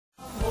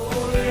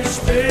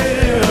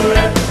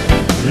Spirit,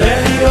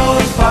 let your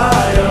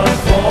fire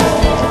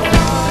fall.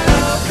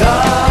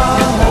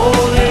 Come,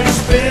 Holy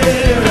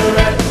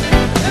Spirit,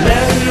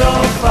 let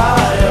your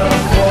fire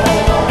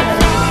fall.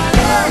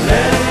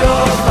 Let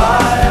your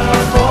fire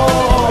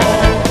fall.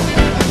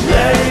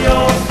 Let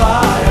your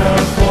fire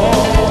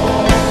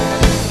fall.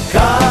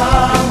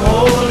 Come,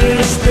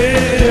 Holy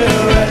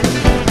Spirit,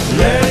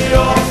 let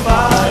your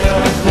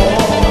fire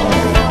fall.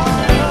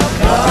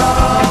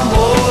 Come,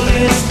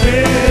 Holy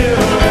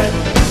Spirit,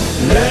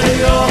 let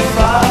your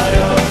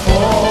fire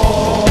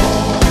fall.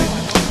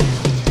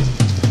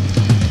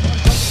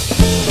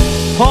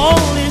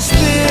 Holy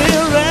Spirit,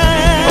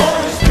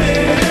 Holy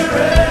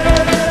Spirit,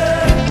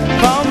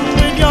 come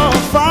with your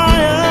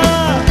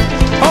fire.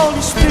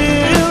 Holy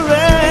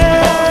Spirit,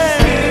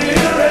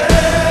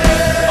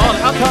 Oh,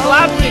 how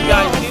clapping,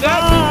 guys. See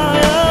that?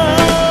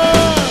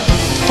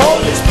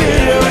 Holy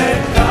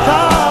Spirit,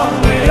 come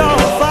with your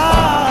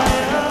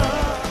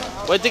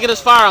fire. What do you think of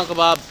this fire, Uncle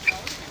Bob?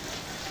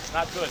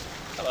 Not good.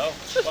 Hello.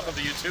 Welcome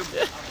to YouTube.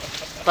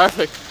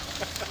 Perfect.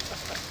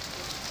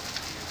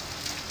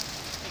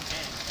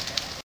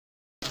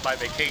 My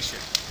vacation.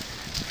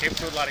 Came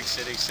to Atlantic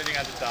City, sitting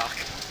at the dock.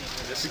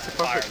 And this is the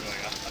fire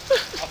going on.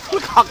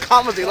 Look how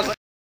comedy. Look what's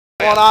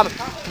going on.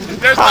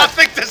 There's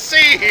nothing to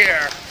see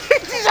here.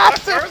 Where's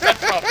that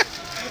from?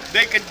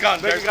 Naked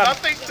Gun. There's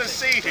nothing to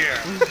see here.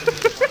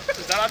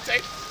 Is that on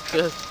tape?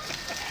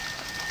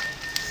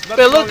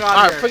 But look,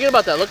 alright, forget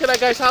about that. Look at that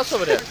guy's house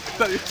over there.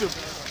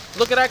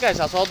 Look at that guy's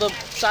house. All the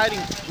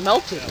siding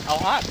melted. How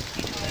hot?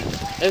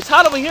 It's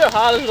hot over here.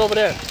 How hot is it over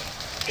there?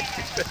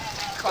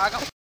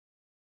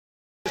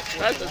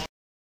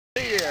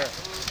 Here.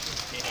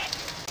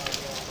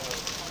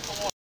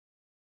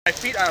 My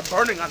feet are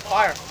burning on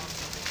fire.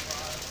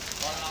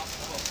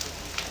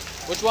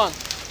 Which one?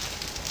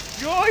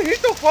 Yo, I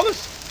hate the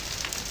fellas.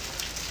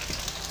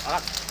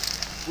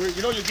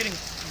 You know you're getting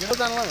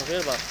What's on lemon?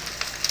 Forget about it.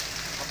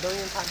 A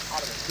billion times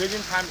hotter.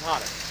 Billion times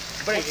hotter.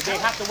 But they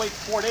have to wait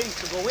 4 days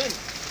to go in.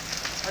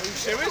 Are you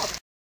serious?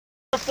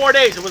 For 4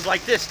 days, it was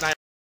like this. Now,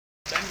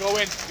 then go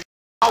in.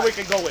 how we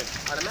can go in.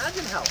 And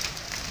imagine how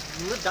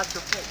you live, that's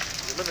your place.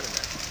 You're living in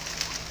there.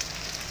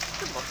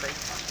 Good luck, mate.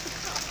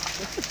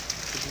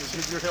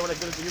 Did you hear what I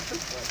did to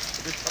YouTube?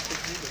 There's nothing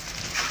to do.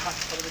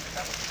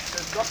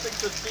 There's nothing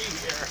to see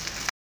here.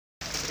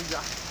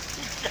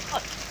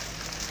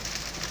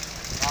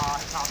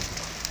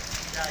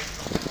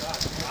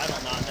 I do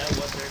not know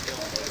what they're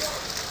doing.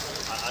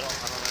 I don't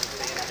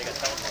understand. They got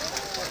telephone.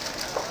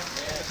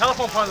 The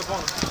telephone part of the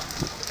phone.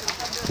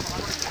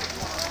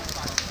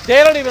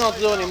 They don't even know what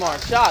to do anymore.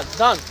 Shot.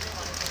 Done.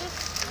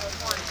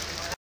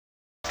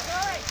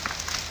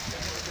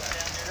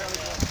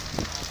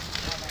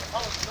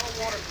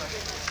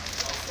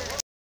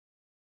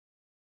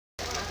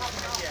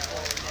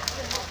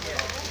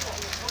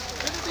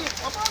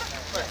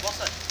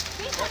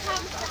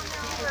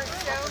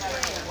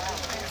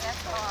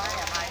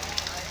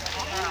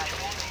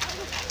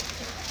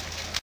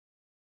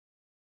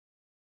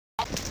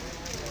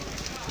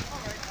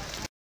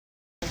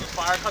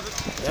 Fire cousin?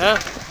 Yeah.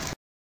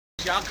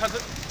 Young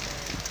cousin?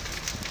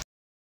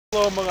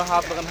 Hello, mga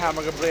hotdog and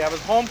hamburger bray. I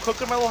was home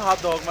cooking my little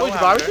hot dog. Oh, you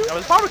barbecue? I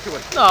was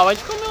barbecuing. No, why'd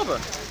you come over?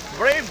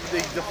 Brave,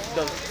 the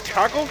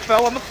charcoal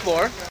fell on the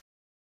floor.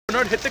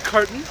 Bernard hit the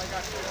curtain.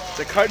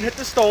 The curtain hit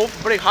the stove.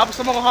 Brave, hop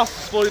sa mga house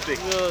exploded.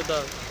 Good.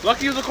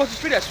 Lucky you was across the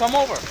street. I swam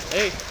over.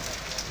 Hey.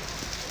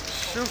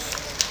 Shoot.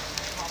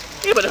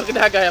 Yeah, but look at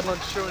that guy. I'm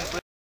not sure.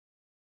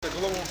 The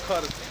global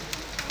cut.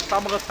 Sa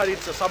mga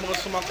taritza, sa mga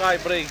sumakay,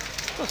 brave.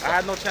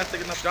 I had no chance to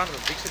get enough down to the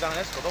Gypsy down in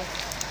Esco, though.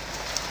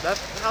 That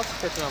house is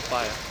catching on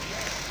fire.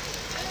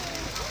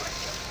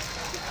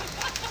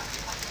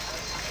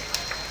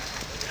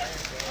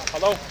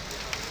 Hello?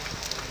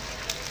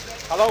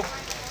 Hello?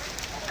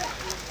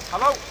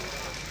 Hello?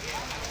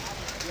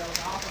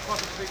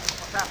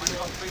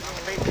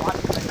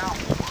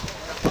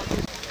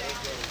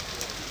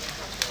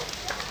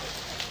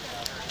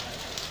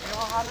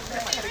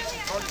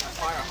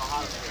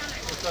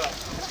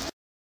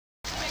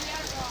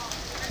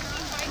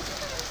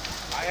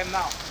 I am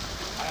now.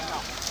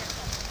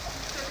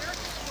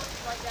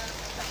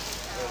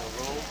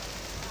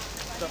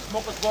 The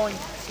smoke is blowing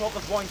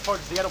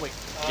towards the other way.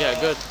 Yeah,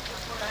 good.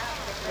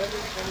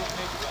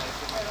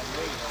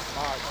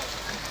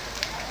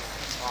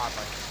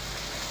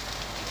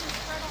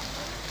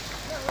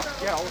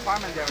 Yeah, all the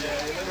firemen there.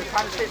 They're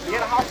trying to save. The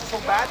other house is so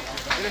bad.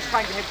 They're just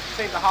trying to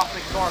save the house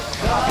next door.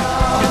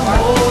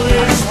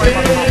 Holy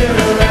Spirit.